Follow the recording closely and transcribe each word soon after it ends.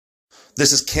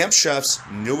This is Camp Chef's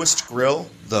newest grill,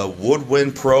 the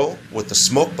Woodwind Pro with the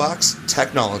Smokebox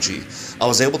technology. I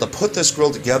was able to put this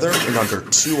grill together in under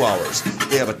 2 hours.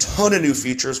 They have a ton of new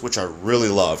features, which I really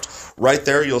loved. Right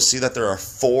there, you'll see that there are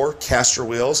 4 caster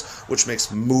wheels, which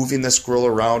makes moving this grill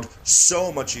around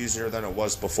so much easier than it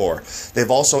was before.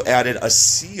 They've also added a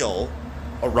seal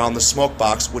around the smoke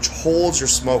box, which holds your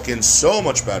smoke in so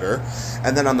much better.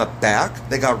 And then on the back,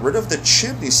 they got rid of the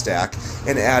chimney stack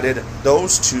and added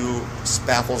those 2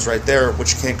 baffles right there,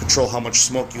 which can control how much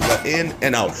smoke you let in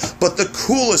and out. But the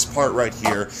coolest part right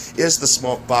here is the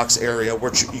smoke box area,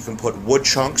 where you can put wood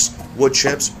chunks, wood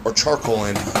chips, or charcoal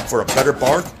in for a better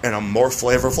bark and a more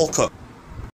flavorful cook.